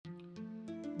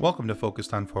Welcome to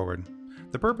Focused on Forward.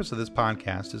 The purpose of this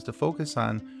podcast is to focus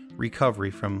on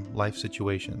recovery from life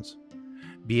situations,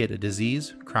 be it a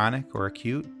disease, chronic or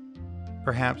acute,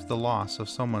 perhaps the loss of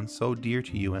someone so dear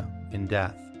to you in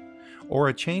death, or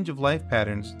a change of life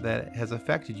patterns that has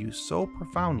affected you so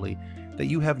profoundly that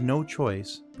you have no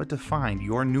choice but to find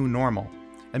your new normal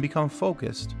and become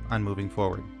focused on moving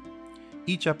forward.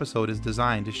 Each episode is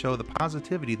designed to show the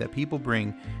positivity that people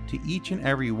bring to each and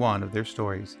every one of their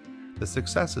stories, the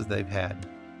successes they've had,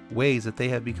 ways that they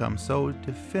have become so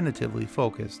definitively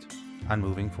focused on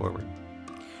moving forward.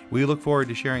 We look forward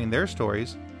to sharing their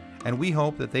stories, and we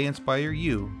hope that they inspire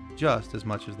you just as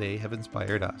much as they have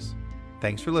inspired us.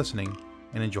 Thanks for listening,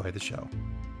 and enjoy the show.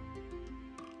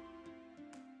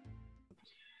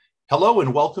 Hello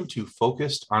and welcome to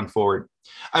Focused on Forward.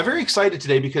 I'm very excited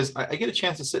today because I get a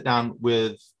chance to sit down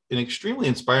with an extremely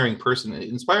inspiring person,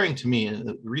 inspiring to me. And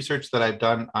the research that I've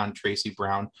done on Tracy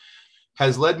Brown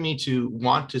has led me to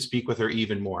want to speak with her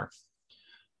even more.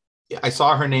 I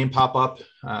saw her name pop up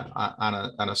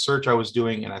on a search I was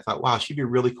doing, and I thought, wow, she'd be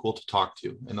really cool to talk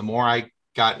to. And the more I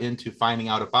got into finding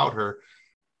out about her,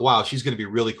 wow, she's going to be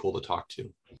really cool to talk to.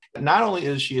 Not only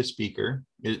is she a speaker,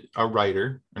 a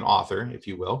writer, an author, if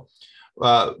you will,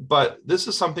 but this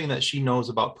is something that she knows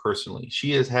about personally.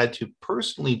 She has had to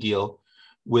personally deal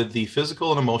with the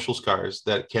physical and emotional scars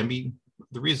that can be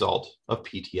the result of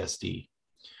PTSD.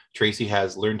 Tracy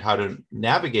has learned how to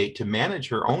navigate to manage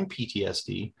her own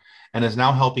PTSD and is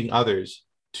now helping others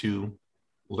to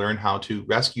learn how to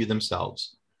rescue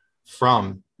themselves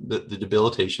from the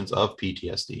debilitations of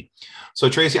PTSD. So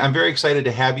Tracy, I'm very excited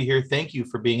to have you here. Thank you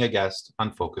for being a guest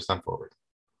on Focused on Forward.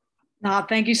 No,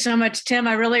 thank you so much, Tim.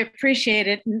 I really appreciate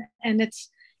it. And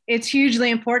it's hugely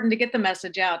important to get the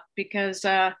message out because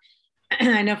I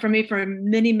know for me, for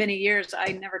many, many years,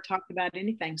 I never talked about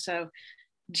anything. So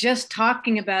just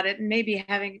talking about it and maybe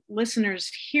having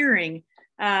listeners hearing,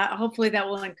 hopefully that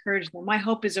will encourage them. My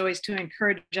hope is always to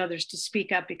encourage others to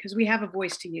speak up because we have a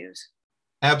voice to use.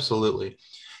 Absolutely.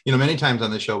 You know, many times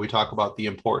on the show, we talk about the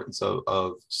importance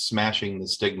of smashing the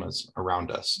stigmas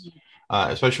around us,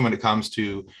 especially when it comes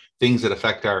to things that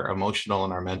affect our emotional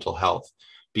and our mental health,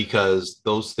 because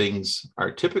those things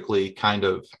are typically kind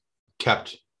of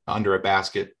kept under a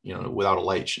basket, you know, without a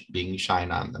light being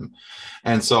shined on them.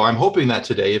 And so I'm hoping that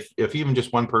today, if even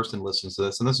just one person listens to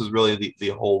this, and this is really the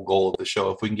whole goal of the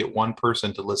show, if we can get one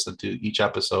person to listen to each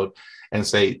episode and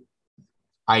say,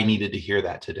 I needed to hear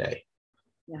that today,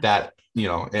 that, you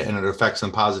know, and it affects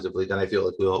them positively, then I feel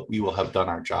like we will have done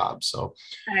our job. So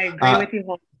I agree with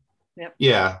you. Yep.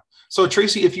 Yeah. So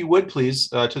Tracy, if you would please,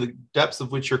 to the depths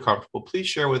of which you're comfortable, please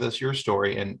share with us your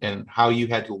story and how you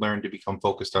had to learn to become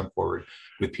focused on forward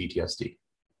with PTSD.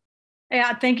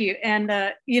 Yeah, thank you.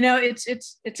 And you know,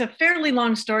 it's a fairly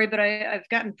long story, but I've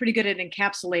gotten pretty good at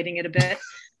encapsulating it a bit.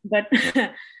 But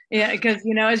yeah, because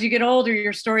you know, as you get older,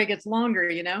 your story gets longer.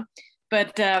 You know,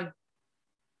 but at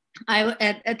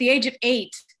the age of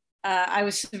 8, I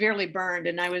was severely burned,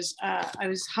 and I was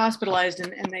hospitalized,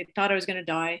 and they thought I was going to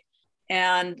die.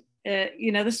 And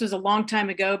you know, this was a long time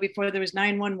ago, before there was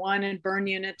 911 and burn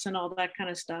units and all that kind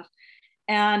of stuff.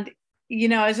 And you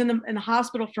know, I was in the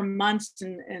hospital for months,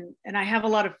 and I have a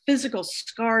lot of physical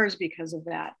scars because of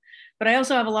that. But I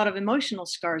also have a lot of emotional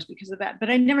scars because of that. But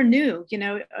I never knew. You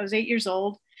know, I was 8 years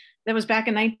old. That was back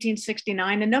in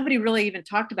 1969, and nobody really even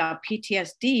talked about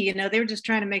PTSD. You know, they were just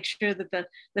trying to make sure that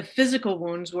the physical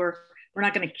wounds were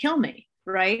not going to kill me,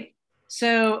 right?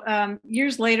 So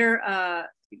years later,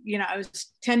 you know, I was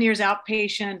 10 years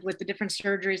outpatient with the different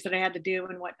surgeries that I had to do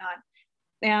and whatnot.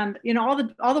 And you know,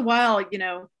 all the while, you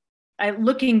know,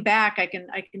 looking back, I can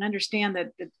understand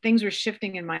that things were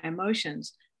shifting in my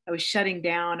emotions. I was shutting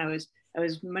down. I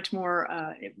was much more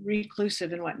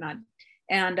reclusive and whatnot.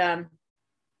 And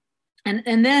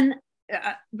then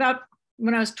about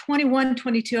when I was 21,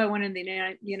 22, I went in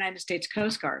the United States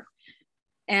Coast Guard.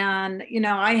 And, you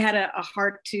know, I had a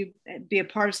heart to be a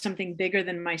part of something bigger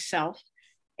than myself.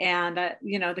 And,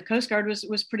 you know, the Coast Guard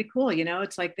was pretty cool. You know,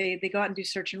 it's like they go out and do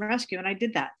search and rescue. And I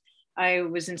did that. I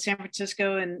was in San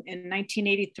Francisco in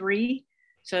 1983.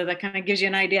 So that kind of gives you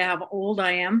an idea how old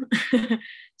I am.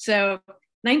 So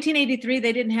 1983,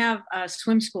 they didn't have a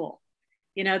swim school.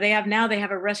 You know, they have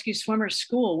a rescue swimmer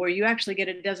school where you actually get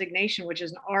a designation, which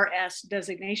is an RS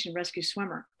designation, rescue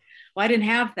swimmer. Well, I didn't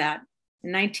have that.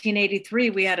 In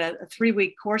 1983, we had a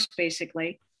 3-week course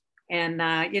basically. And,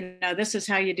 you know, this is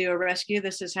how you do a rescue.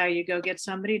 This is how you go get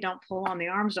somebody. Don't pull on the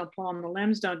arms, don't pull on the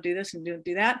limbs, don't do this and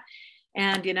do that.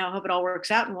 And, you know, hope it all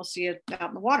works out and we'll see you out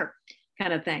in the water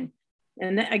kind of thing.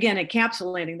 And again,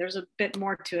 encapsulating, there's a bit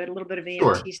more to it, a little bit of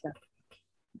EMT stuff.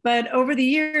 But over the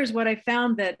years, what I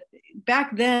found that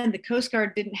back then the Coast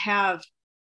Guard didn't have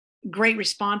great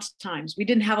response times. We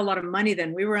didn't have a lot of money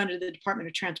then. We were under the Department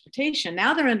of Transportation.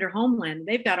 Now they're under Homeland.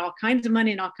 They've got all kinds of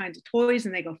money and all kinds of toys,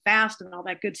 and they go fast and all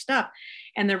that good stuff.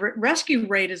 And the rescue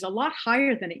rate is a lot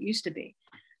higher than it used to be.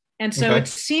 And so it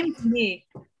seemed to me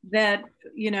that,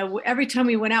 every time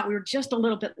we went out, we were just a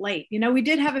little bit late. We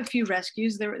did have a few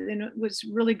rescues there, and it was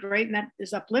really great, and that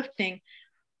is uplifting.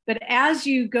 But as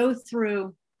you go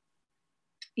through,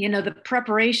 the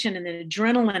preparation and the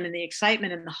adrenaline and the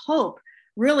excitement and the hope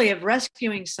really of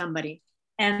rescuing somebody,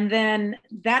 and then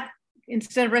that,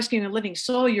 instead of rescuing a living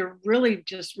soul, you're really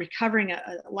just recovering a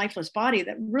lifeless body,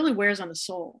 that really wears on the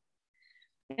soul.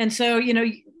 And so,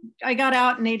 I got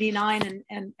out in 89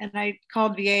 and I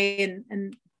called VA,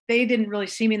 and they didn't really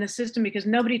see me in the system because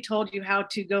nobody told you how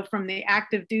to go from the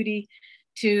active duty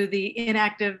to the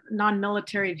inactive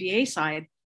non-military VA side.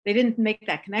 They didn't make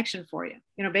that connection for you.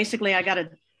 Basically I got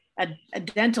a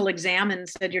dental exam and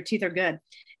said, your teeth are good.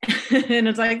 And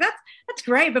it's like, that's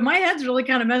great, but my head's really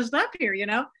kind of messed up here,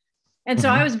 And so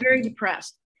I was very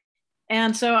depressed.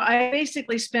 And so I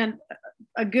basically spent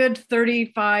a good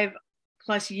 35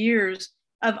 plus years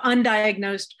of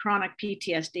undiagnosed chronic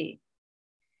PTSD.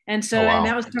 And so, and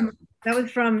that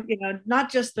was from,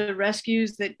 not just the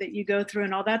rescues that you go through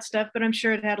and all that stuff, but I'm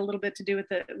sure it had a little bit to do with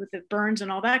the burns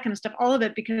and all that kind of stuff, all of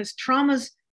it, because traumas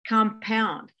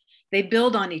compound. They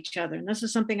build on each other. And this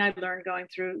is something I've learned going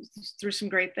through some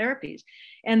great therapies.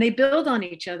 And they build on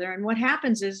each other. And what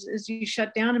happens is you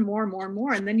shut down and more and more and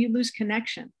more, and then you lose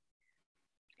connection.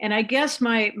 And I guess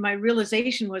my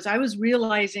realization was I was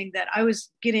realizing that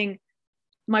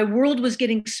my world was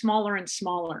getting smaller and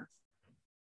smaller.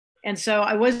 And so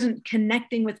I wasn't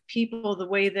connecting with people the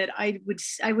way that I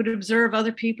would observe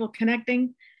other people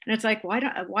connecting. And it's like, why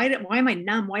am I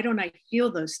numb? Why don't I feel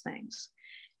those things?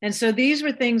 And so these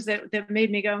were things that made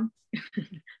me go,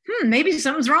 maybe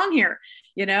something's wrong here.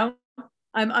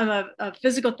 I'm a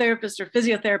physical therapist or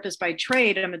physiotherapist by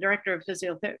trade. I'm a director of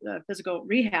physical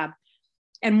rehab.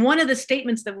 And one of the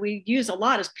statements that we use a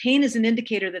lot is pain is an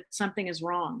indicator that something is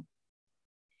wrong.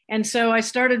 And so I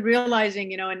started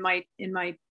realizing, in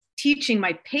my teaching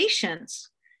my patients,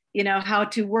 how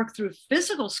to work through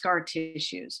physical scar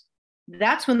tissues.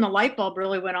 That's when the light bulb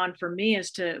really went on for me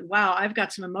as to, wow, I've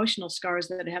got some emotional scars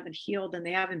that haven't healed and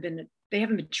they haven't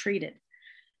been treated.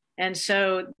 And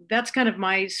so that's kind of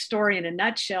my story in a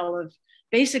nutshell of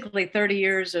basically 30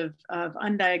 years of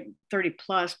 30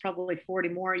 plus, probably 40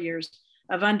 more years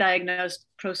of undiagnosed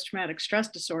post-traumatic stress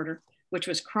disorder, which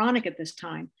was chronic at this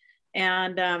time.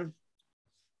 And, and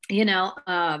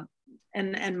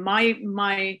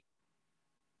my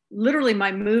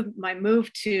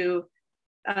move to,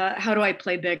 how do I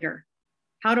play bigger?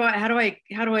 How do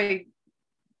I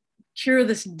cure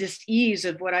this dis-ease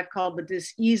of what I've called the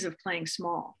dis-ease of playing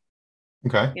small?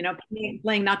 Okay.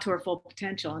 Playing not to our full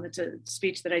potential. And it's a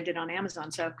speech that I did on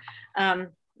Amazon. So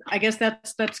I guess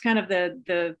that's kind of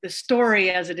the story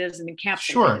as it is and encapsulated.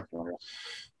 Sure.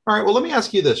 All right. Well, let me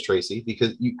ask you this, Tracy,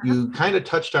 because you kind of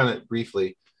touched on it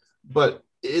briefly, but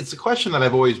it's a question that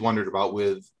I've always wondered about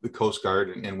with the Coast Guard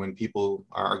and when people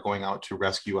are going out to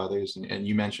rescue others. And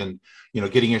you mentioned,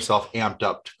 getting yourself amped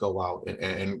up to go out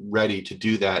and ready to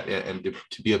do that and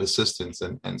to be of assistance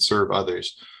and serve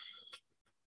others.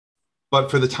 But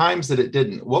for the times that it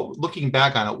didn't, looking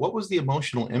back on it, what was the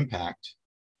emotional impact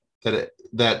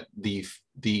that the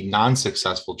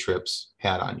non-successful trips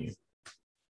had on you?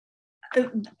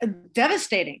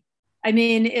 Devastating. I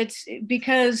mean, it's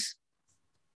because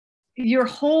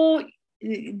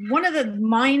one of the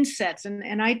mindsets,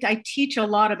 and I teach a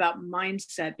lot about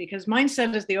mindset, because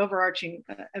mindset is the overarching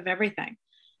of everything.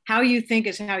 How you think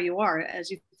is how you are.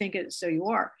 As you think it, so you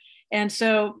are. And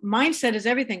so mindset is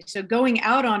everything. So going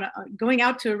out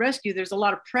to a rescue, there's a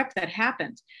lot of prep that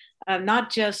happens,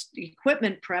 not just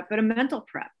equipment prep, but a mental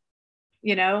prep.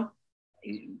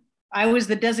 I was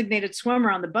the designated swimmer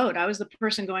on the boat. I was the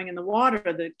person going in the water.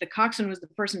 The coxswain was the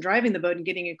person driving the boat and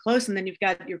getting it close. And then you've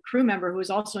got your crew member who is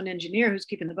also an engineer who's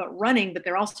keeping the boat running, but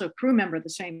they're also a crew member at the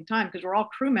same time because we're all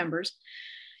crew members.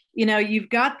 You've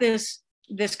got this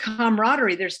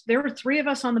camaraderie. There were 3 of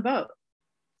us on the boat,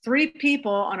 3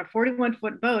 people on a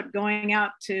 41-foot boat going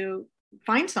out to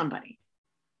find somebody.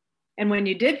 And when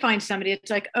you did find somebody, it's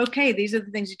like, okay, these are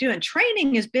the things you do. And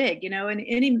training is big,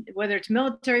 and whether it's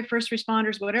military, first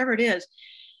responders, whatever it is,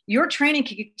 your training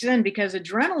kicks in because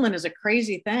adrenaline is a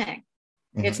crazy thing.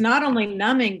 Mm-hmm. It's not only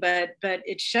numbing, but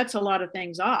it shuts a lot of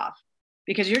things off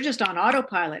because you're just on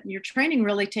autopilot, and your training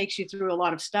really takes you through a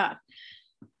lot of stuff.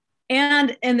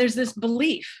 And there's this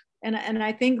belief And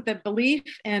I think that belief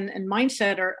and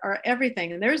mindset are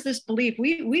everything. And there's this belief,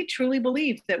 we truly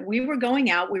believed that we were going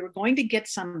out, we were going to get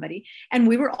somebody, and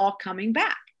we were all coming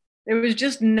back. There was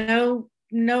just no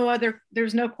other,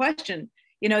 there's no question.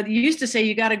 You know, you used to say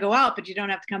you got to go out, but you don't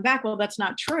have to come back. Well, that's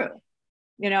not true.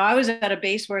 You know, I was at a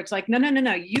base where it's like,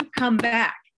 no, you come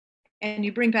back and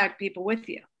you bring back people with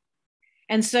you.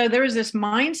 And so there was this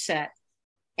mindset.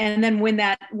 And then when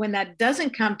that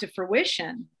doesn't come to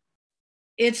fruition,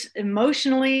 it's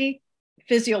emotionally,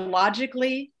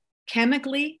 physiologically,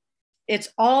 chemically, it's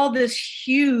all this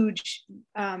huge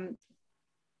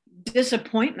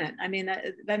disappointment. I mean,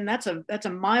 then that's a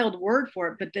mild word for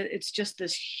it, but it's just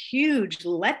this huge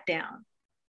letdown.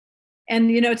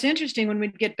 And, you know, it's interesting, when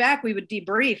we'd get back, we would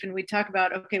debrief and we'd talk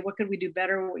about, okay, what could we do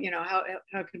better? You know, how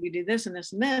could we do this and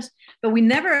this and this? But we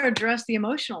never addressed the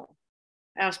emotional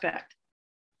aspect.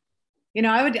 You know,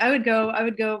 I would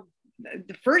go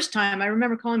the first time. I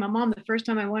remember calling my mom the first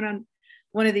time I went on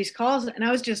one of these calls, and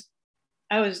I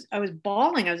was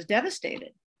bawling. I was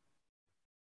devastated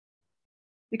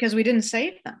because we didn't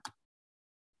save them.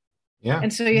 Yeah.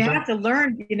 And so you have to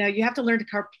learn, you know, you have to learn to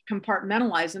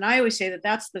compartmentalize. And I always say that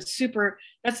that's the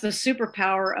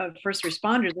superpower of first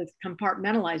responders, is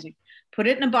compartmentalizing. Put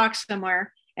it in a box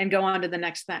somewhere and go on to the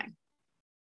next thing.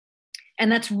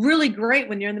 And that's really great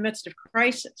when you're in the midst of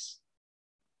crisis.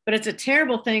 But it's a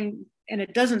terrible thing, and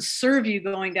it doesn't serve you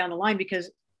going down the line,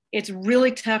 because it's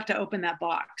really tough to open that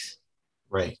box.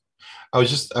 Right. I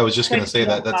was just going to say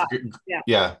that's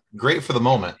great for the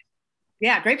moment.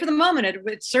 Yeah, great for the moment.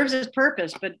 It serves its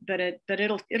purpose, but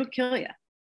it'll kill you.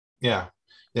 Yeah.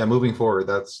 Moving forward,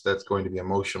 that's going to be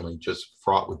emotionally just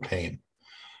fraught with pain.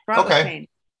 With pain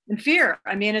and fear.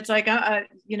 I mean, it's like,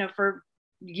 you know, for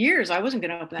years I wasn't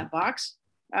going to open that box.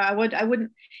 I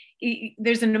wouldn't.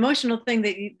 There's an emotional thing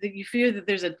that you fear that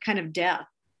there's a kind of death.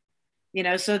 You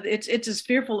know, so it's as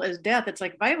fearful as death. It's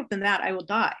like, if I open that, I will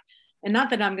die. And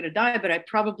not that I'm going to die, but I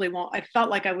probably won't. I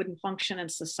felt like I wouldn't function in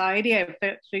society. I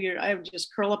figured I would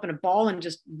just curl up in a ball and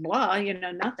just blah, you know,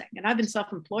 nothing. And I've been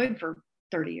self-employed for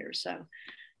 30 years. So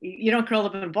you don't curl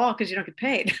up in a ball because you don't get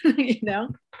paid, you know?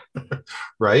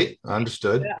 Right.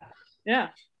 Understood. Yeah.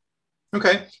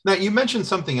 Okay. Now you mentioned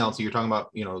something else. You're talking about,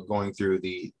 you know, going through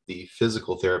the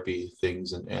physical therapy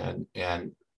things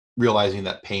and realizing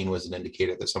that pain was an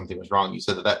indicator that something was wrong. You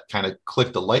said that kind of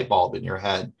clicked a light bulb in your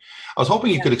head. I was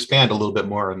hoping you could expand a little bit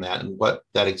more on that and what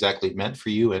that exactly meant for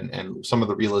you and some of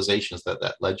the realizations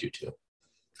that led you to.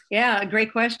 Yeah,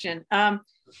 great question.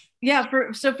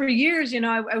 For years, you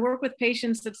know, I work with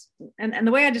patients and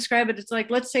the way I describe it, it's like,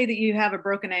 let's say that you have a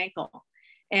broken ankle,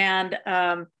 and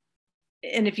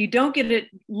if you don't get it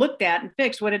looked at and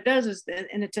fixed, what it does is,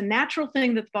 and it's a natural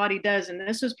thing that the body does, and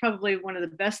this was probably one of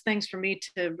the best things for me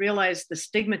to realize the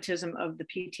stigmatism of the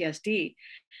PTSD.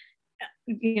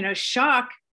 You know, shock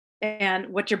and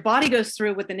what your body goes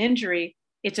through with an injury,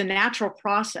 it's a natural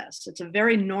process. It's a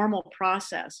very normal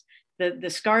process. The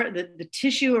scar, the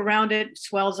tissue around it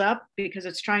swells up because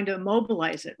it's trying to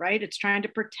immobilize it, right? It's trying to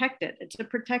protect it. It's a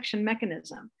protection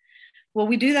mechanism. Well,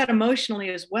 we do that emotionally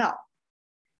as well.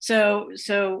 So,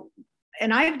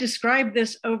 and I've described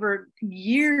this over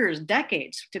years,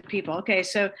 decades to people. Okay,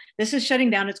 so this is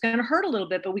shutting down. It's going to hurt a little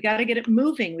bit, but we got to get it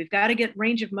moving. We've got to get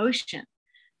range of motion.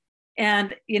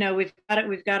 And, you know, we've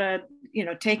got to, you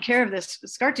know, take care of this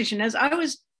scar tissue. And as I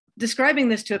was describing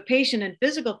this to a patient in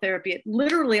physical therapy, it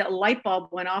literally, a light bulb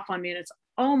went off on me, and it's,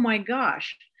 oh my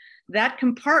gosh, that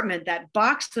compartment, that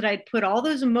box that I'd put all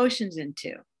those emotions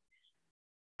into,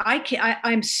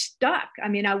 I'm stuck. I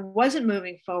mean, I wasn't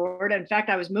moving forward. In fact,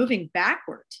 I was moving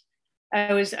backwards.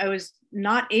 I was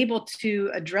not able to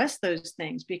address those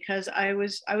things because I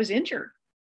was injured.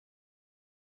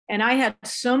 And I had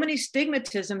so many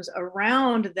stigmatisms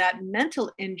around that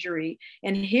mental injury.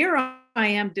 And here I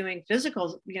am doing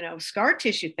physical, you know, scar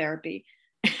tissue therapy.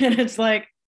 And it's like,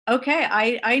 okay,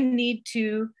 I need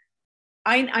to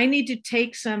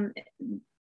take some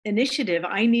initiative.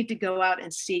 I need to go out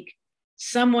and seek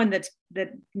someone that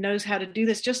knows how to do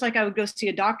this, just like I would go see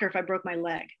a doctor if I broke my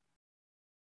leg.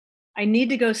 I need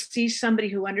to go see somebody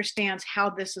who understands how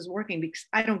this is working, because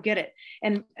I don't get it.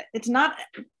 And it's not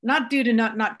due to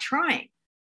not trying.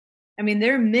 I mean,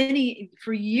 there are many,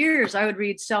 for years, I would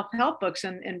read self-help books,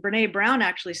 and Brene Brown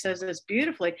actually says this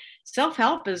beautifully.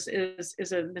 Self-help is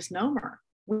a misnomer.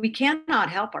 We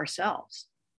cannot help ourselves.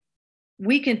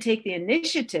 We can take the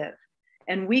initiative,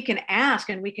 and we can ask,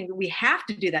 and we have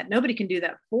to do that. Nobody can do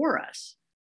that for us.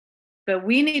 But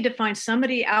we need to find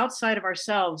somebody outside of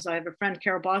ourselves. I have a friend,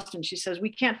 Carol Boston. She says,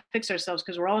 we can't fix ourselves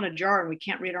because we're all in a jar and we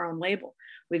can't read our own label.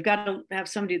 We've got to have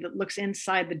somebody that looks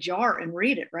inside the jar and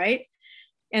read it, right?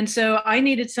 And so I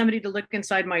needed somebody to look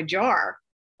inside my jar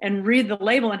and read the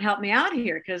label and help me out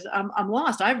here, because I'm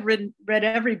lost. I've read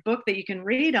every book that you can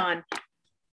read on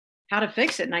how to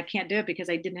fix it, and I can't do it because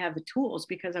I didn't have the tools,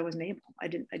 because I wasn't able. I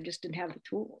just didn't have the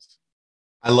tools.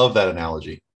 I love that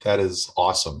analogy. That is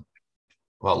awesome.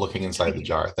 About looking inside the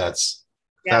jar. That's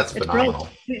phenomenal.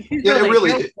 Yeah, it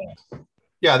really.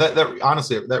 Yeah, that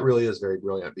honestly, that really is very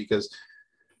brilliant, because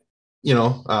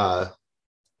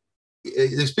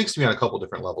it speaks to me on a couple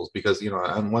different levels, because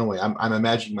on one way I'm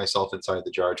imagining myself inside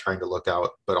the jar trying to look out,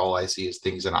 but all I see is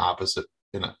things opposite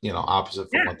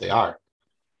from what they are.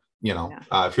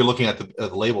 If you're looking at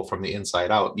the label from the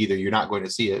inside out, either you're not going to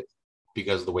see it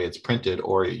because of the way it's printed,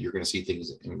 or you're going to see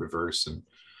things in reverse. And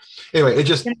anyway,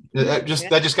 that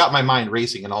just got my mind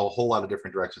racing in a whole lot of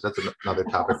different directions. That's another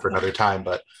topic for another time,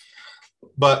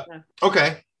 but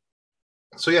okay.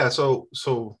 So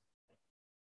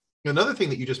another thing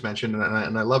that you just mentioned,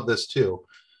 and I love this too,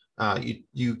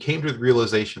 you came to the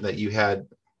realization that you had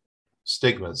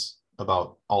stigmas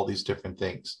about all these different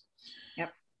things.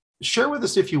 Yep. Share with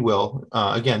us, if you will,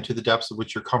 again, to the depths of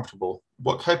which you're comfortable,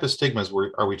 what type of stigmas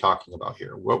are we talking about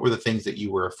here? What were the things that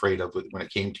you were afraid of when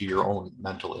it came to your own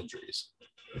mental injuries?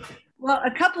 Well,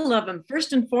 a couple of them.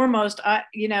 First and foremost, I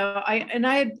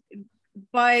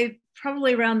by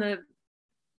probably around the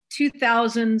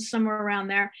 2000s, somewhere around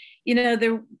there,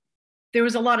 there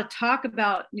was a lot of talk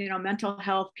about, mental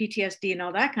health, PTSD, and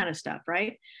all that kind of stuff,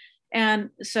 right? And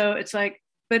so it's like,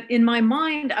 but in my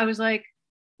mind, I was like,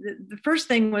 the first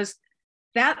thing was,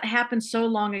 that happened so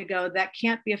long ago, that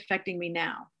can't be affecting me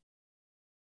now,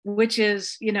 which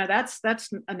is, that's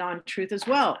a non-truth as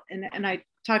well. And I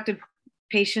talked to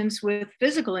patients with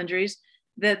physical injuries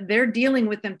that they're dealing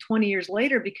with them 20 years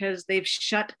later because they've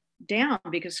shut down,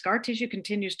 because scar tissue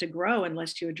continues to grow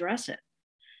unless you address it.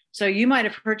 So you might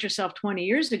have hurt yourself 20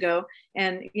 years ago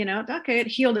and, okay, it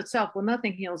healed itself. Well,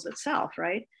 nothing heals itself,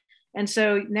 right? And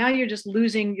so now you're just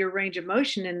losing your range of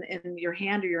motion in your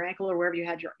hand or your ankle or wherever you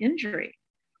had your injury.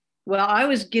 Well, I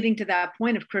was getting to that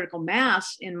point of critical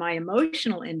mass in my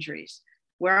emotional injuries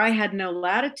where I had no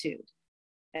latitude.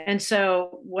 And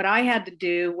so what I had to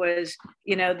do was,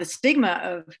 the stigma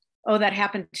of, oh, that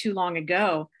happened too long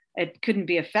ago, it couldn't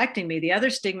be affecting me. The other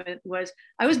stigma was,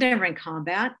 I was never in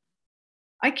combat.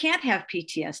 I can't have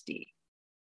PTSD.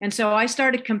 And so I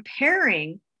started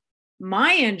comparing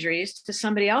my injuries to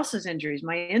somebody else's injuries,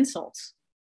 my insults.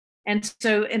 And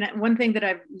so, and one thing that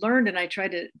I've learned, and I try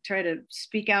to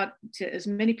speak out to as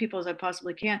many people as I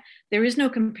possibly can, there is no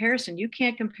comparison. You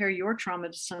can't compare your trauma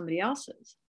to somebody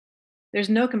else's. There's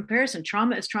no comparison.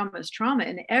 Trauma is trauma is trauma.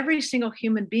 And every single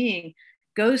human being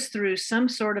goes through some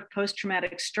sort of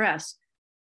post-traumatic stress,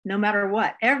 no matter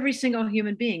what. Every single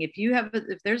human being,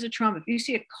 if there's a trauma, if you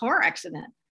see a car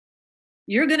accident,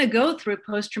 you're going to go through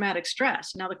post-traumatic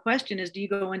stress. Now, the question is, do you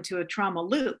go into a trauma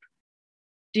loop?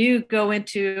 Do you go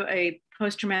into a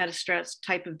post-traumatic stress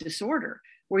type of disorder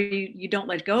where you don't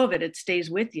let go of it? It stays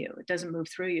with you. It doesn't move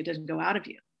through you. It doesn't go out of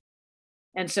you.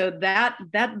 And so that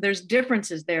there's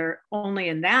differences there only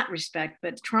in that respect,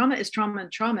 but trauma is trauma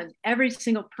and trauma. Every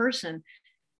single person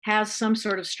has some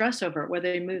sort of stress over it, whether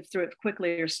they move through it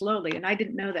quickly or slowly. And I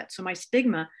didn't know that. So my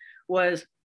stigma was,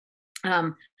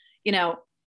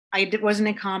 I wasn't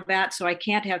in combat, so I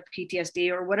can't have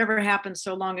PTSD or whatever happened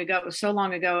so long ago. It was so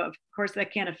long ago. Of course,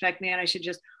 that can't affect me. And I should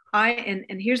just, and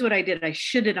here's what I did. I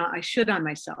should on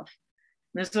myself.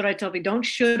 And this is what I tell people, don't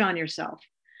should on yourself.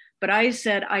 But I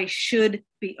said, I should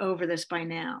be over this by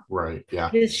now. Right.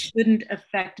 Yeah. This shouldn't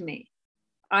affect me.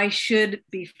 I should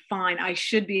be fine. I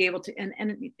should be able to,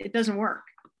 and it doesn't work,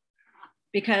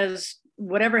 because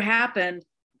whatever happened,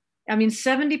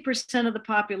 70% of the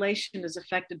population is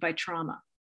affected by trauma.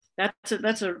 That's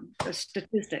a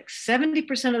statistic.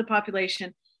 70% of the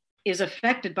population is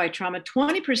affected by trauma.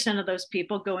 20% of those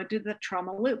people go into the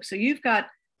trauma loop. So you've got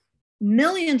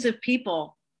millions of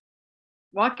people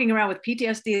walking around with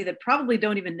PTSD that probably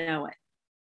don't even know it.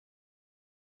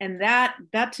 And that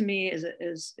to me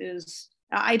is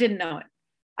I didn't know it.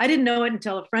 I didn't know it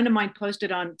until a friend of mine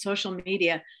posted on social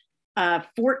media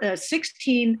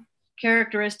 16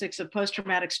 characteristics of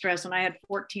post-traumatic stress, and I had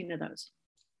 14 of those.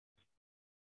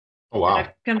 Oh, wow. And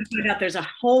I've come to find out there's a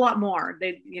whole lot more.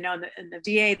 They, in the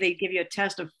VA, they give you a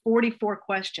test of 44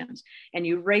 questions and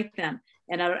you rate them.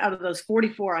 And out of those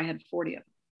 44, I had 40 of them.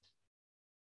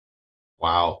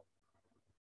 Wow.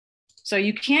 So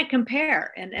you can't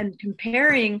compare, and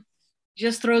comparing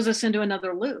just throws us into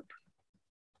another loop.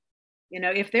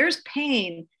 If there's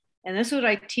pain, and this is what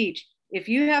I teach, if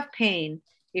you have pain,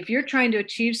 if you're trying to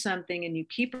achieve something and you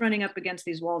keep running up against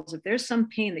these walls, if there's some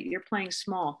pain that you're playing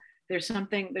small, there's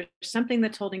something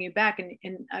that's holding you back.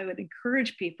 And I would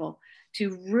encourage people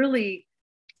to really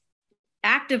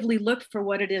actively look for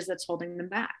what it is that's holding them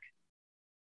back.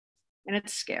 And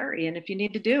it's scary. And if you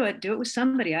need to do it with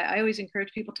somebody. I always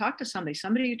encourage people, talk to somebody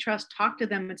you trust, talk to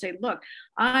them and say, look,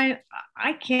 I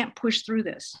can't push through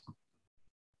this.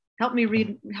 Help me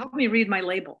read my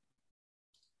label.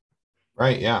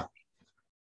 Right. Yeah.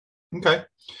 Okay.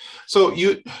 So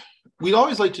we'd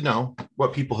always like to know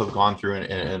what people have gone through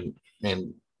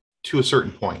and to a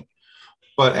certain point.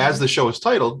 But as the show is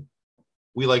titled,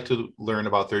 we like to learn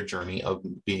about their journey of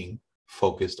being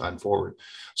focused on forward.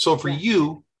 So for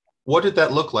you, what did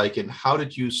that look like, and how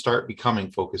did you start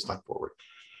becoming focused on forward?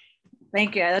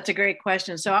 Thank you. That's a great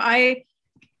question. So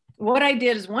what I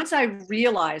did is, once I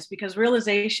realized, because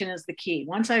realization is the key.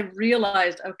 Once I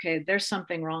realized, okay, there's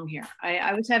something wrong here.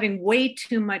 I was having way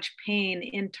too much pain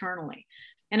internally.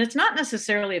 And it's not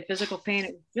necessarily a physical pain.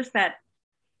 It's just that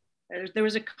there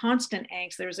was a constant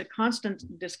angst. There was a constant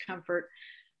discomfort.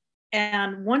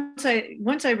 And once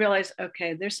I realized,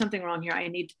 okay, there's something wrong here. I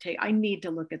need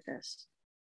to look at this.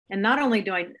 And not only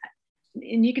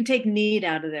and you can take need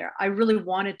out of there. I really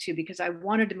wanted to, because I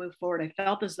wanted to move forward. I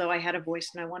felt as though I had a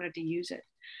voice and I wanted to use it.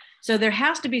 So there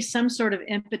has to be some sort of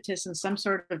impetus and some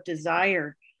sort of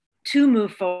desire to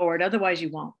move forward. Otherwise you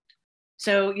won't.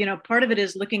 So, part of it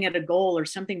is looking at a goal or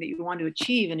something that you want to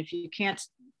achieve. And if you can't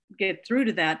get through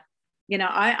to that,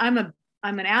 I'm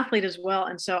an athlete as well.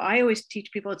 And so I always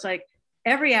teach people, it's like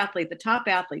every athlete, the top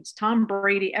athletes, Tom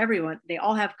Brady, everyone, they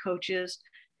all have coaches.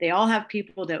 They all have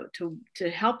people to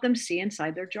help them see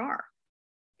inside their jar.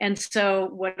 And so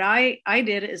what I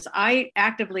did is, I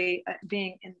actively,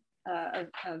 being a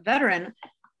veteran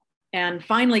and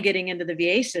finally getting into the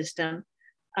VA system,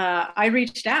 I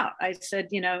reached out. I said,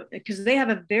 because they have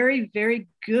a very, very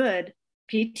good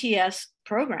PTS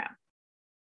program.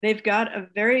 They've got a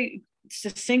very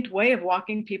succinct way of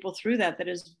walking people through that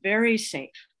is very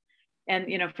safe. And,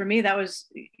 for me, I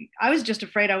was just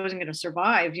afraid I wasn't going to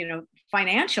survive,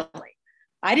 financially.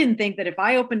 I didn't think that if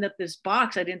I opened up this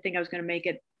box, I didn't think I was going to make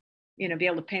it, be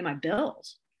able to pay my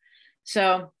bills.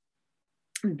 So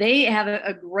they have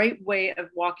a great way of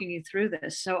walking you through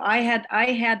this. So I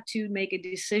had to make a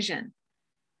decision.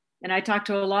 And I talked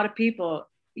to a lot of people.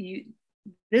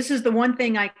 This is the one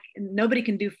thing nobody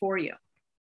can do for you.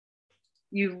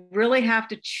 You really have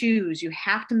to choose. You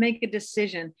have to make a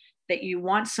decision that you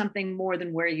want something more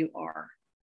than where you are.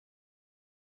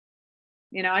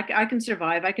 I can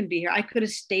survive. I can be here. I could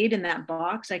have stayed in that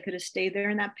box. I could have stayed there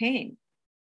in that pain,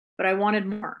 but I wanted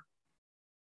more.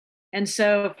 And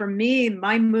so for me,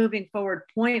 my moving forward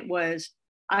point was,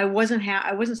 I wasn't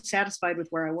satisfied with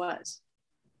where I was.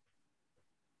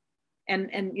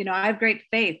 And I have great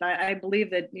faith. I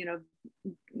believe that,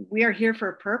 we are here for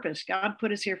a purpose. God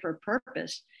put us here for a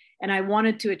purpose. And I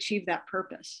wanted to achieve that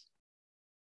purpose.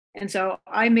 And so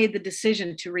I made the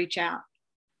decision to reach out.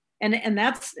 And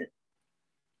that's,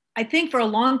 I think for a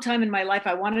long time in my life,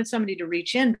 I wanted somebody to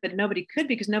reach in, but nobody could,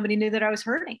 because nobody knew that I was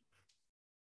hurting.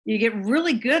 You get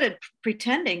really good at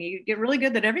pretending. You get really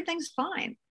good that everything's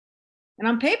fine. And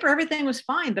on paper, everything was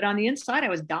fine, but on the inside, I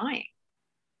was dying.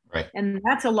 Right. And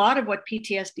that's a lot of what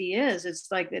PTSD is. It's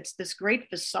like, it's this great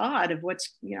facade of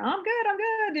what's, I'm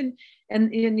good.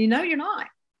 And you're not.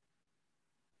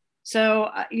 So,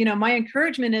 my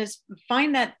encouragement is,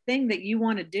 find that thing that you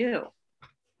want to do,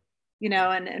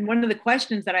 and one of the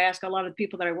questions that I ask a lot of the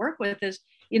people that I work with is,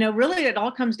 really it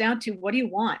all comes down to, what do you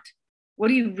want? What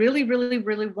do you really, really,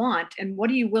 really want? And what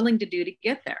are you willing to do to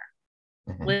get there?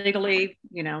 Mm-hmm. Legally,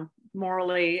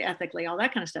 morally, ethically, all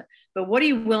that kind of stuff. But what are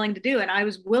you willing to do? And I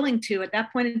was willing to, at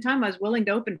that point in time, I was willing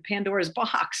to open Pandora's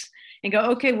box and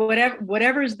go, okay,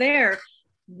 whatever's there,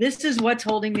 this is what's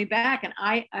holding me back. And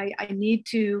I need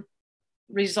to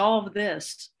resolve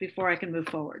this before I can move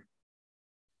forward.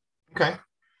 Okay.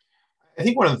 I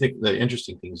think one of the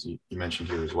interesting things you mentioned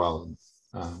here as well,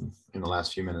 in the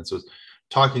last few minutes, was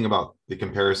talking about the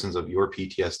comparisons of your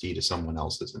PTSD to someone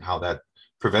else's and how that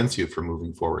prevents you from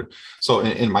moving forward. So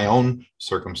in my own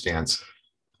circumstance,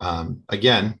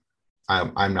 again,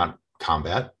 I'm not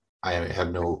combat.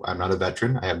 I'm not a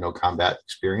veteran. I have no combat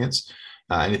experience,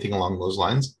 anything along those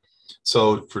lines.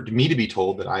 So for me to be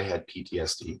told that I had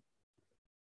PTSD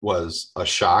was a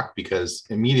shock, because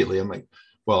immediately I'm like,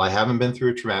 well, I haven't been through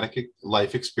a traumatic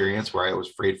life experience where I was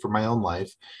afraid for my own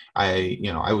life. I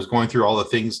was going through all the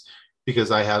things because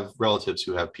I have relatives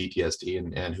who have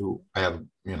PTSD and who I have,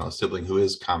 a sibling who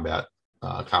is combat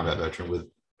veteran with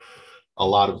a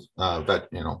lot of a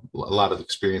lot of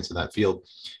experience in that field,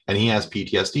 and he has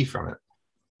PTSD from it.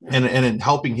 And in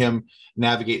helping him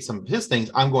navigate some of his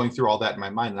things, I'm going through all that in my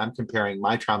mind, and I'm comparing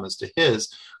my traumas to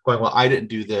his, going, well, I didn't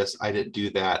do this, I didn't do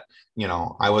that.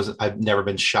 I've never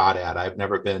been shot at, I've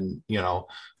never been,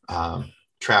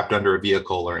 trapped under a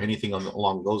vehicle or anything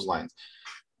along those lines.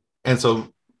 And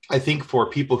so I think for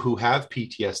people who have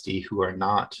PTSD, who are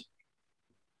not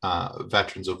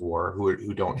veterans of war,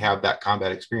 who don't have that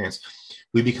combat experience,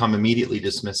 we become immediately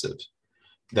dismissive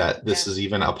that this is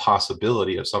even a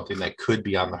possibility of something that could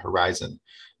be on the horizon,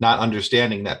 not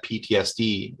understanding that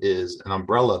PTSD is an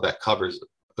umbrella that covers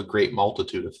a great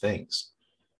multitude of things.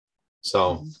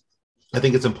 So I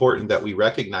think it's important that we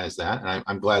recognize that. And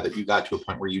I'm glad that you got to a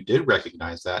point where you did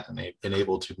recognize that and been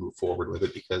able to move forward with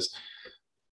it, because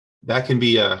that can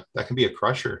be a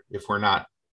crusher if we're not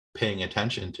paying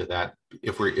attention to that,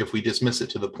 if we dismiss it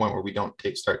to the point where we don't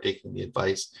start taking the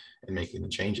advice and making the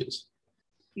changes.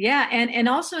 Yeah. And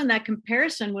also in that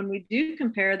comparison, when we do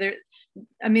compare,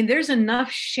 there's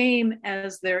enough shame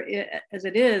as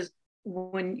it is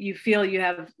when you feel you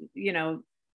have,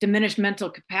 diminished mental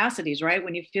capacities, right?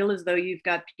 When you feel as though you've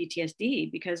got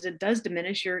PTSD, because it does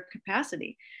diminish your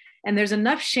capacity. And there's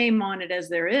enough shame on it as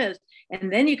there is.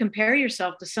 And then you compare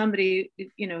yourself to somebody,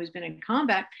 who's been in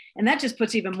combat, and that just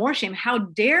puts even more shame. How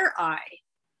dare I?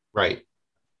 Right.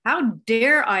 How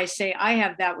dare I say I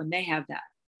have that when they have that?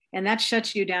 And that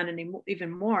shuts you down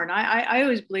even more. And I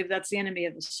always believe that's the enemy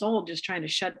of the soul, just trying to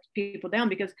shut people down,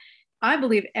 because I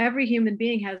believe every human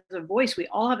being has a voice. We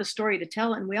all have a story to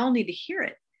tell, and we all need to hear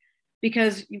it,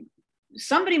 because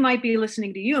somebody might be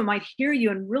listening to you and might hear you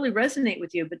and really resonate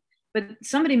with you, but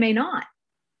somebody may not.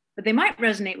 But they might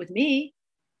resonate with me.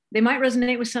 They might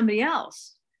resonate with somebody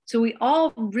else. So we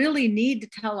all really need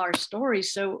to tell our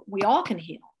stories so we all can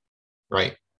heal.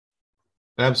 Right.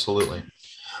 Absolutely.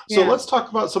 So let's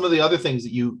talk about some of the other things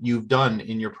that you've done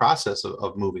in your process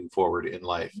of moving forward in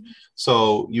life.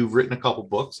 So you've written a couple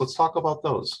books. Let's talk about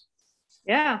those.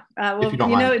 Yeah. Well,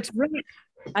 it's really,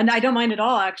 and I don't mind at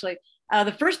all, actually.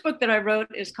 The first book that I wrote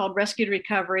is called Rescue to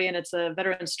Recovery, and it's a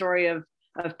veteran story of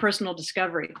personal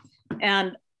discovery.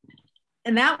 And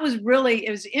that was really,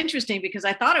 it was interesting because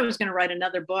I thought I was going to write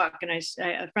another book. And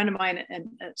a friend of mine and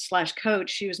slash coach,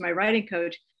 she was my writing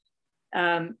coach.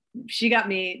 She got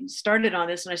me started on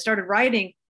this, and I started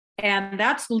writing. And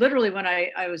that's literally when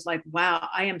I was like, wow,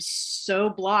 I am so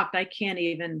blocked. I can't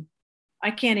even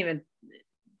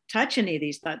touch any of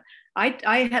these thoughts.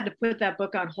 I had to put that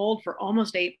book on hold for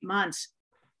almost 8 months,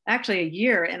 actually a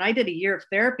year. And I did a year of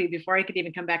therapy before I could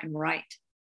even come back and write.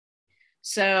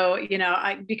 So,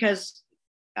 because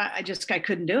I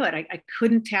couldn't do it. I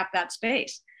couldn't tap that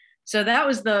space. So that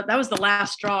was the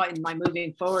last straw in my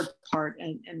moving forward part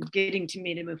and getting to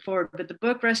me to move forward. But the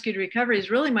book Rescue to Recovery is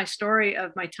really my story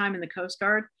of my time in the Coast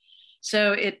Guard.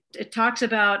 So it talks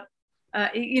about,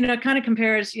 it kind of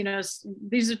compares,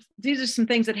 these are some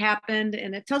things that happened,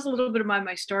 and it tells a little bit about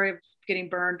my story of getting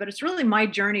burned, but it's really my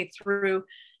journey through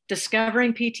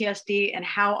discovering PTSD and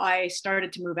how I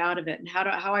started to move out of it, and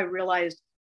how I realized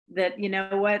that,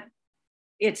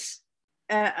 it's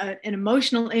an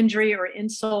emotional injury or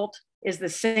insult is the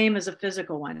same as a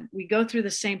physical one. We go through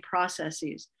the same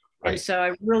processes. Right. And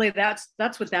so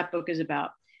that's what that book is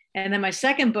about. And then my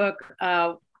second book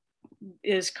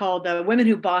is called Women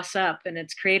Who Boss Up, and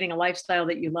it's creating a lifestyle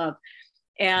that you love.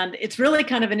 And it's really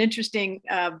kind of an interesting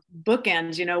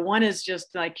bookends. One is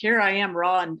just like, here I am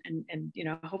raw and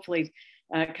hopefully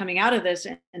coming out of this,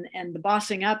 and the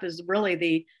bossing up is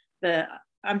really the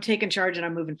I'm taking charge and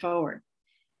I'm moving forward.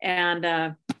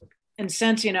 And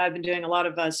since, I've been doing a lot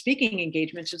of speaking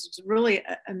engagements, it's really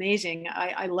amazing.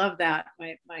 I love that.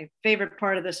 My favorite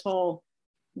part of this whole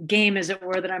game, as it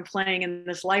were, that I'm playing in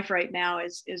this life right now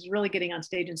is really getting on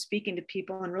stage and speaking to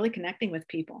people and really connecting with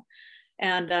people.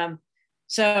 And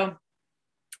so,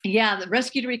 the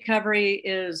Rescue to Recovery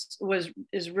is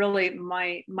really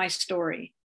my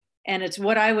story. And it's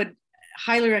what I would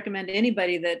highly recommend to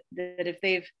anybody that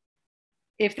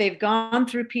if they've gone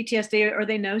through PTSD, or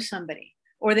they know somebody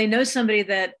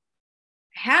that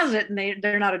has it and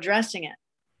they're not addressing it.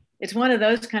 It's one of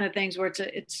those kind of things where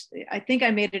I think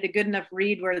I made it a good enough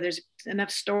read where there's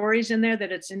enough stories in there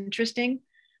that it's interesting.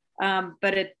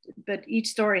 But each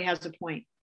story has a point.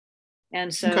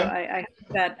 And so okay.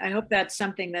 I hope that's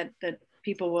something that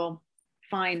people will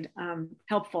find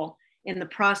helpful in the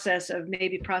process of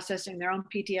maybe processing their own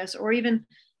PTS, or even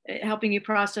helping you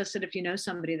process it if you know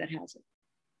somebody that has it.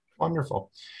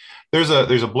 Wonderful. There's a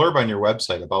blurb on your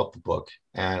website about the book,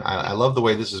 and I love the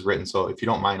way this is written. So if you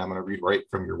don't mind, I'm going to read right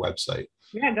from your website.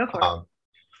 Yeah, go for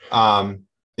it.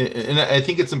 And I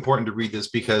think it's important to read this,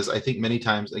 because I think many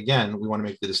times, again, we want to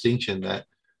make the distinction that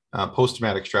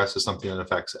Post-traumatic stress is something that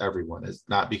affects everyone. It's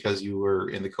not because you were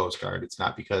in the Coast Guard. It's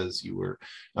not because you were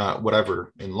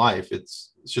whatever in life.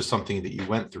 It's just something that you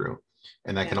went through,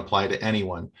 and that can apply to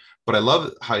anyone. But I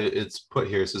love how it's put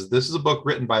here. It says, this is a book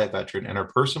written by a veteran and our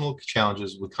personal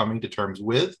challenges with coming to terms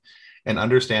with and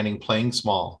understanding playing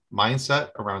small, mindset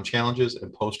around challenges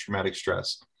and post-traumatic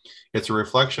stress. It's a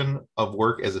reflection of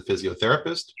work as a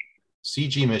physiotherapist,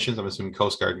 CG missions, I'm assuming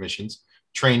Coast Guard missions,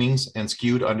 trainings, and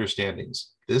skewed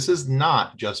understandings. This is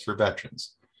not just for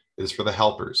veterans. It is for the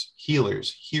helpers,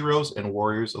 healers, heroes, and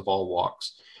warriors of all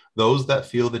walks, those that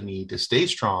feel the need to stay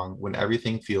strong when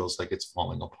everything feels like it's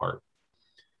falling apart.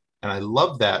 And I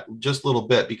love that just a little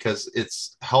bit because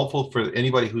it's helpful for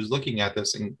anybody who's looking at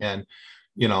this and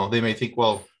they may think,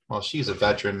 well, she's a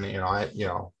veteran,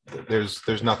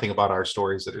 there's nothing about our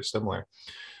stories that are similar.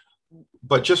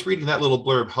 But just reading that little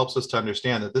blurb helps us to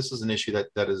understand that this is an issue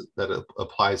that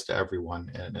applies to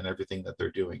everyone and everything that they're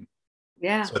doing.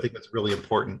 Yeah. So I think that's really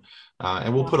important.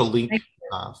 And we'll put a link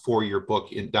for your book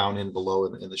down below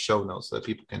in the show notes so that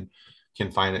people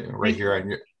can find it right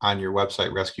here on your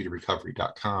website,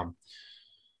 rescuetorecovery.com.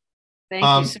 Thank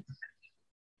you. So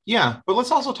yeah, but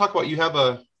let's also talk about, you have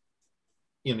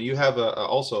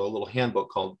also a little handbook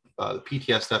called the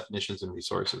PTS Definitions and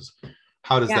Resources.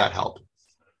 How does that help?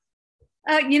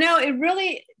 It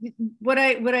really,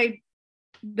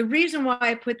 the reason why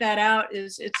I put that out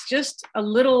is it's just a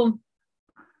little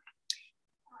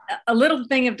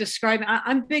thing of describing.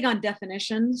 I'm big on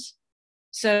definitions.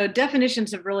 So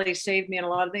definitions have really saved me in a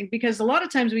lot of things, because a lot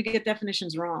of times we get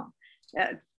definitions wrong.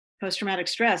 Post-traumatic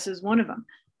stress is one of them.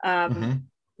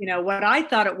 What I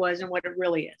thought it was and what it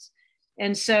really is.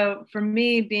 And so for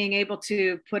me, being able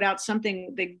to put out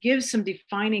something that gives some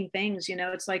defining things,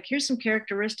 it's like, here's some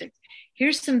characteristics.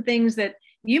 Here's some things that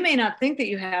you may not think that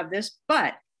you have this,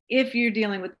 but if you're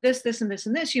dealing with this, this, and this,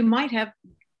 and this, you might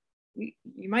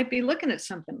be looking at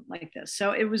something like this.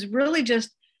 So it was really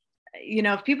just,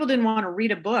 if people didn't want to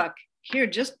read a book, here,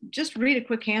 just read a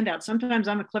quick handout. Sometimes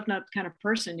I'm a Cliff Note kind of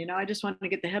person, I just want to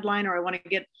get the headline, or I want to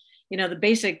get,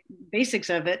 the basics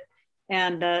of it.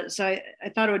 And so I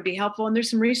thought it would be helpful. And there's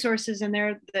some resources in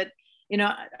there that,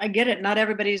 I get it. Not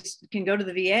everybody's can go to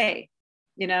the VA,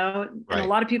 and a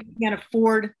lot of people can't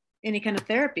afford any kind of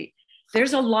therapy.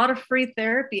 There's a lot of free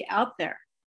therapy out there,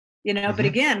 but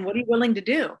again, what are you willing to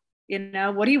do?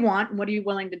 What do you want? And what are you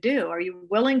willing to do? Are you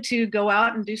willing to go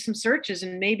out and do some searches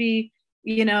and maybe,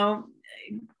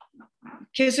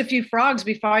 kiss a few frogs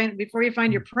before you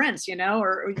find your prince,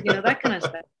 or that kind of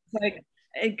stuff. Like,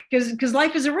 because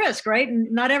life is a risk, right?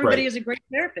 And not everybody is a great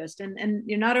therapist, and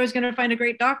you're not always going to find a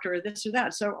great doctor or this or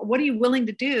that. So what are you willing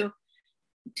to do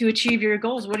to achieve your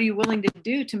goals? What are you willing to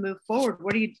do to move forward?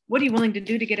 What are you willing to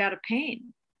do to get out of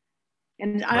pain?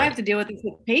 And I have to deal with this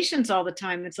with patients all the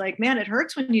time. It's like, man, it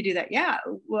hurts when you do that. Yeah.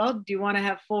 Well, do you want to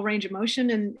have full range of motion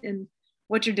in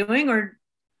what you're doing, or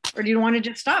do you want to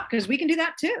just stop? Because we can do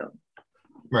that too.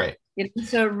 Right.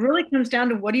 So it really comes down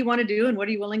to, what do you want to do and what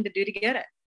are you willing to do to get it?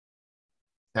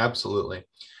 Absolutely.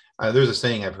 There's a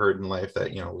saying I've heard in life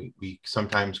that, we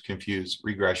sometimes confuse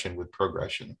regression with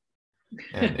progression.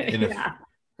 And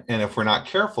if we're not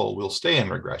careful, we'll stay in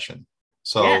regression.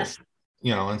 So,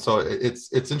 and so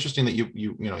it's interesting that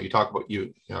you talk about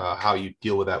how you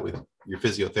deal with that with your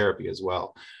physiotherapy as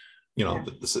well.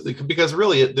 Because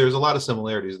really there's a lot of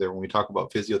similarities there when we talk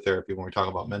about physiotherapy, when we talk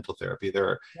about mental therapy.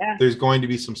 There's going to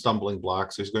be some stumbling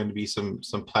blocks. There's going to be some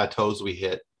plateaus we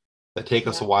hit that take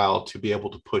us a while to be able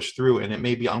to push through. And it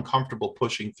may be uncomfortable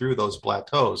pushing through those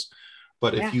plateaus.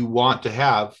 But if you want to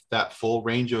have that full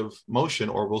range of motion,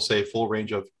 or we'll say full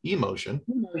range of emotion.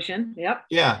 Yep.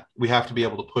 Yeah, we have to be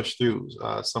able to push through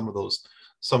some of those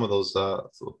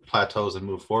plateaus and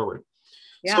move forward.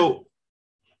 Yeah. So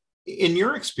in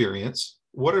your experience,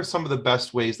 what are some of the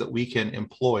best ways that we can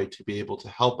employ to be able to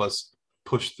help us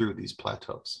push through these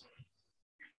plateaus?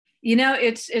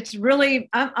 It's really,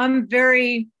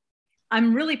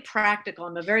 I'm really practical.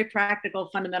 I'm a very practical,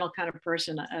 fundamental kind of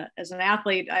person. As an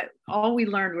athlete, all we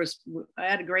learned was, I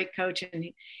had a great coach, and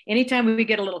anytime we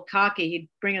get a little cocky, he'd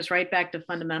bring us right back to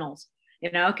fundamentals.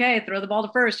 Okay, throw the ball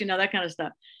to first, that kind of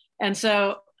stuff. And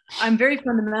so I'm very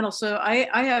fundamental. So I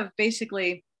have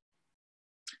basically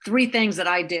 3 things that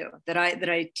I do, that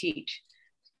I teach.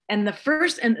 And the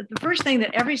first thing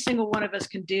that every single one of us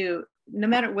can do, no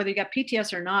matter whether you got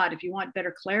PTS or not, if you want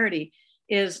better clarity,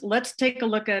 is let's take a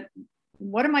look at,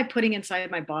 what am I putting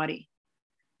inside my body?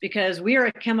 Because we are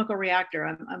a chemical reactor.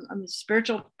 I'm a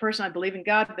spiritual person. I believe in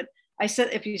God, but I said,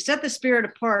 if you set the spirit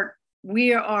apart,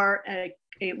 we're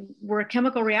a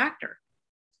chemical reactor.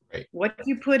 Right. What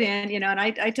you put in, and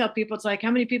I tell people, it's like,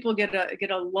 how many people get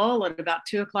a lull at about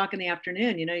 2 o'clock in the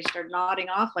afternoon? You start nodding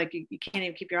off like you can't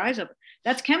even keep your eyes open.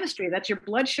 That's chemistry. That's your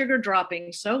blood sugar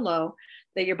dropping so low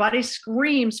that your body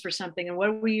screams for something. And what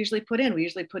do we usually put in? We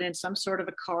usually put in some sort of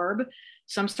a carb,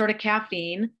 some sort of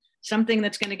caffeine, something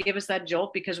that's going to give us that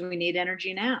jolt because we need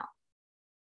energy now.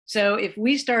 So if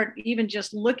we start even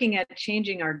just looking at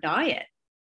changing our diet,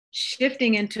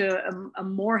 shifting into a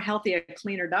more healthy, a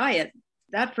cleaner diet,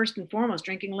 that first and foremost,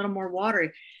 drinking a little more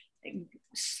water,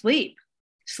 sleep.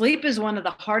 Sleep is one of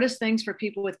the hardest things for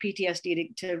people with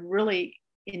PTSD to really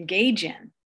engage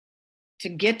in, to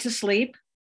get to sleep,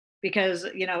 because,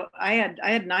 I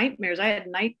had nightmares. I had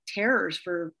night terrors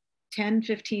for 10,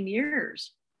 15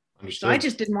 years. Understood. So I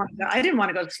just didn't want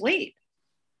to go to sleep.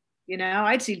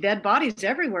 I'd see dead bodies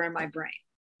everywhere in my brain.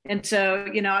 And so,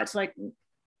 it's like, I'm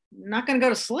not going to go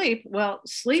to sleep. Well,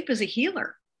 sleep is a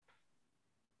healer.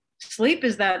 Sleep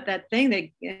is that thing that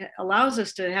allows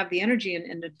us to have the energy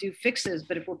and to do fixes.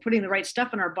 But if we're putting the right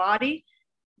stuff in our body,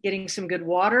 getting some good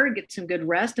water, get some good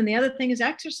rest. And the other thing is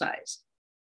exercise.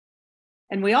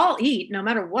 And we all eat, no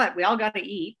matter what, we all got to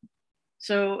eat.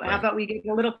 So right. How about we get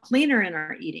a little cleaner in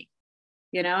our eating?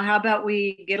 How about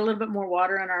we get a little bit more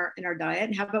water in our diet?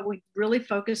 And how about we really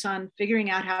focus on figuring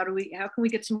out how can we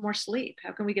get some more sleep?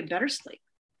 How can we get better sleep?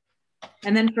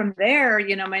 And then from there,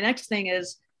 my next thing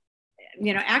is,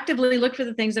 actively look for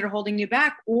the things that are holding you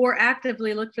back, or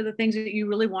actively look for the things that you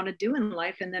really want to do in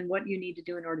life, and then what you need to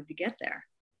do in order to get there.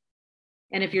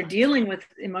 And if you're dealing with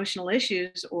emotional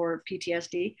issues or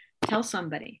PTSD, tell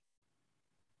somebody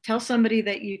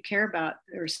that you care about,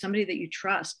 or somebody that you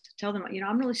trust. Tell them,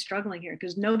 I'm really struggling here,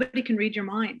 because nobody can read your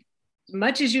mind. As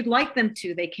much as you'd like them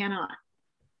to, they cannot.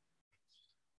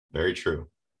 Very true.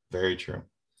 Very true.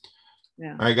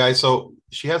 Yeah. All right, guys. So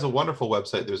she has a wonderful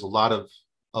website. There's a lot of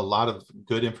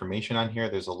good information on here.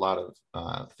 There's a lot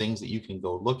of things that you can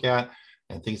go look at,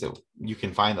 and things that you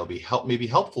can find that'll be maybe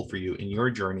helpful for you in your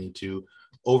journey to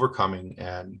overcoming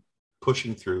and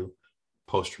pushing through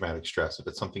post-traumatic stress. If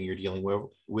it's something you're dealing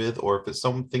with, or if it's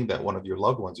something that one of your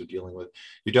loved ones are dealing with,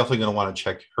 you're definitely going to want to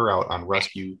check her out on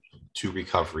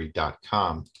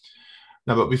rescue2recovery.com.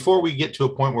 Now, but before we get to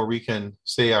a point where we can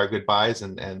say our goodbyes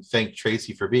and thank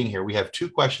Tracy for being here, we have two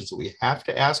questions that we have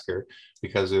to ask her,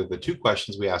 because they're the two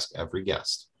questions we ask every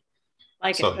guest.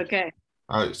 Okay.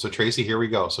 All right. So Tracy, here we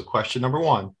go. So question number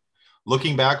one,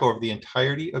 looking back over the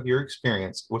entirety of your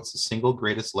experience, what's the single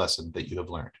greatest lesson that you have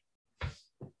learned?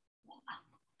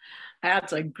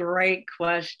 That's a great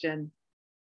question.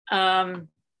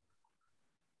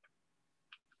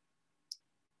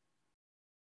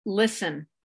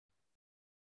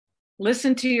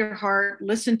 Listen to your heart,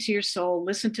 listen to your soul,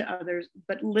 listen to others,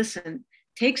 but listen.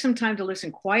 Take some time to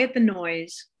listen. Quiet the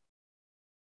noise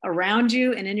around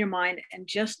you and in your mind, and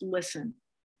just listen.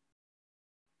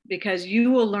 Because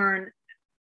you will learn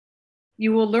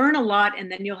a lot,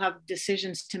 and then you'll have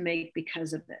decisions to make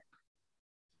because of it.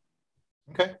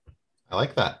 Okay. I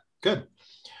like that. Good.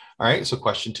 All right. So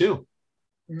question two,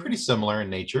 pretty similar in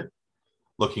nature.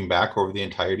 Looking back over the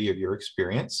entirety of your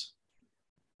experience,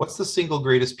 what's the single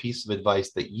greatest piece of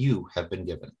advice that you have been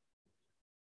given?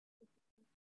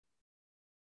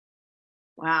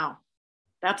 Wow.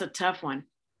 That's a tough one.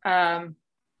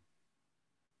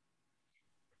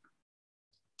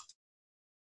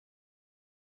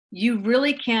 You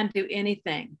really can do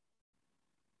anything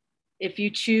if you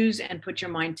choose and put your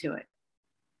mind to it.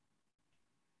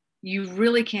 You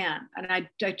really can. And I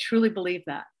truly believe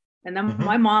that. And then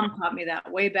my mom taught me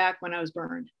that way back when I was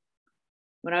burned.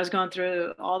 When I was going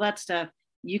through all that stuff,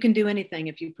 you can do anything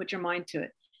if you put your mind to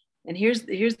it. And here's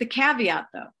the caveat,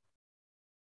 though.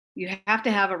 You have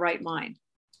to have a right mind.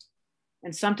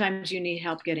 And sometimes you need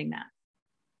help getting that.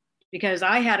 Because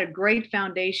I had a great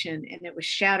foundation, and it was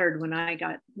shattered when I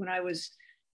was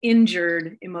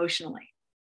injured emotionally.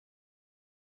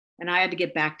 And I had to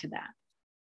get back to that.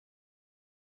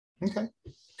 Okay,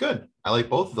 good. I like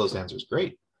both of those answers.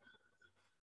 Great.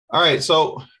 All right.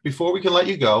 So before we can let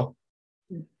you go,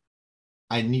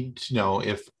 I need to know,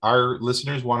 if our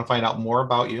listeners want to find out more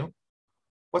about you,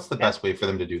 what's the best way for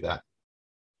them to do that?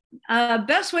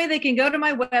 Best way, they can go to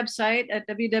my website at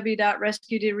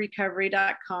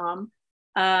www.rescue2recovery.com.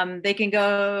 They can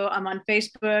go, I'm on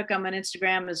Facebook, I'm on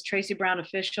Instagram as Tracy Brown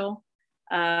Official.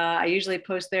 I usually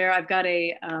post there. I've got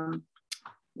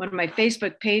one of my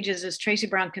Facebook pages is Tracy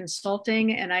Brown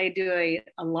Consulting, and I do a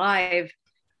live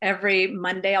every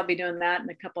Monday. I'll be doing that in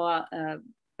a couple, about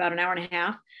an hour and a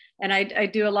half. And I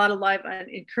do a lot of live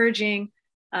encouraging,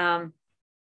 and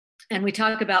we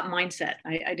talk about mindset.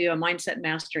 I do a mindset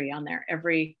mastery on there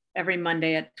every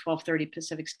Monday at 12:30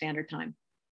 Pacific Standard Time.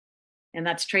 And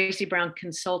that's Tracy Brown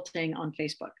Consulting on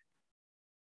Facebook.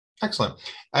 Excellent.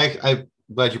 I'm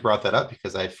glad you brought that up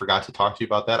because I forgot to talk to you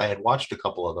about that. I had watched a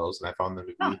couple of those and I found them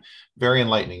to be very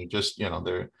enlightening. Just,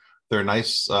 they're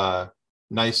nice,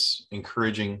 nice,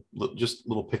 encouraging, just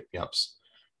little pick-me-ups,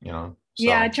 So.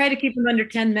 Yeah, I try to keep them under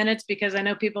 10 minutes because I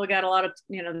know people got a lot of,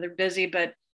 they're busy,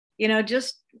 but,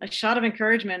 just a shot of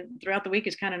encouragement throughout the week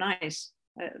is kind of nice.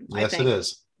 Yes, it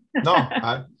is. No,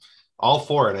 I'm all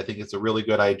for it. I think it's a really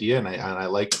good idea. And I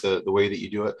like the way that you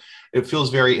do it. It feels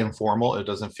very informal. It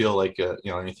doesn't feel like,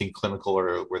 anything clinical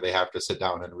or where they have to sit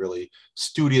down and really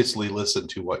studiously listen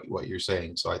to what you're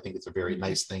saying. So I think it's a very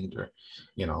nice thing to,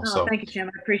 so. Thank you, Tim.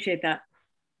 I appreciate that.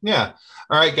 Yeah.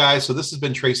 All right, guys. So this has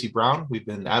been Tracy Brown. We've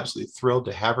been absolutely thrilled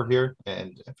to have her here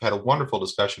and have had a wonderful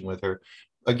discussion with her.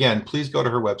 Again, please go to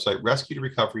her website,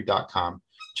 rescuetorecovery.com.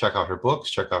 Check out her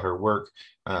books, check out her work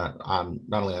on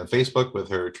not only on Facebook with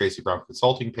her Tracy Brown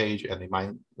Consulting page and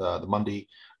the Monday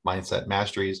Mindset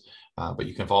Masteries, but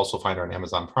you can also find her on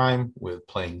Amazon Prime with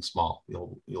Playing Small.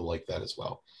 You'll like that as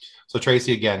well. So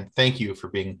Tracy, again, thank you for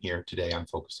being here today on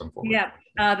Focused on Forward. Yeah,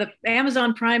 the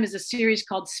Amazon Prime is a series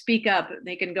called Speak Up.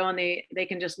 They can go on they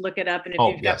can just look it up, and if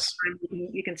you've got Prime,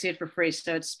 you can see it for free.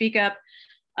 So it's Speak Up,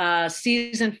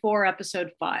 season 4,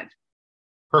 episode 5.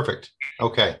 Perfect.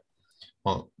 Okay.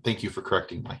 Well, thank you for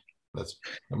correcting I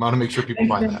want to make sure people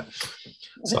find that.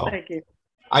 So thank you.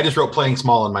 I just wrote Playing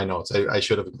Small in my notes. I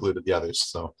should have included the others.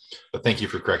 So, but thank you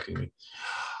for correcting me.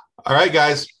 All right,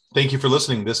 guys. Thank you for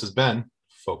listening. This has been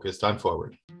Focused on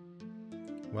Forward.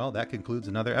 Well, that concludes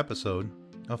another episode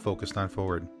of Focused on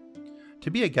Forward.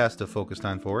 To be a guest of Focused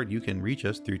on Forward, you can reach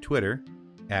us through Twitter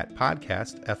at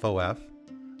PodcastFOF,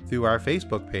 through our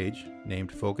Facebook page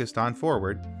named Focused on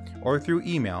Forward, or through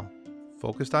email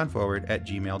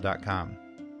focusedonforward@gmail.com.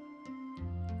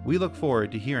 We look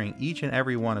forward to hearing each and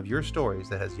every one of your stories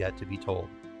that has yet to be told.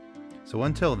 So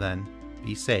until then,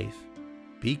 be safe,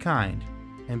 be kind,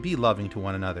 and be loving to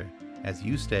one another as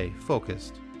you stay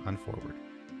focused on forward.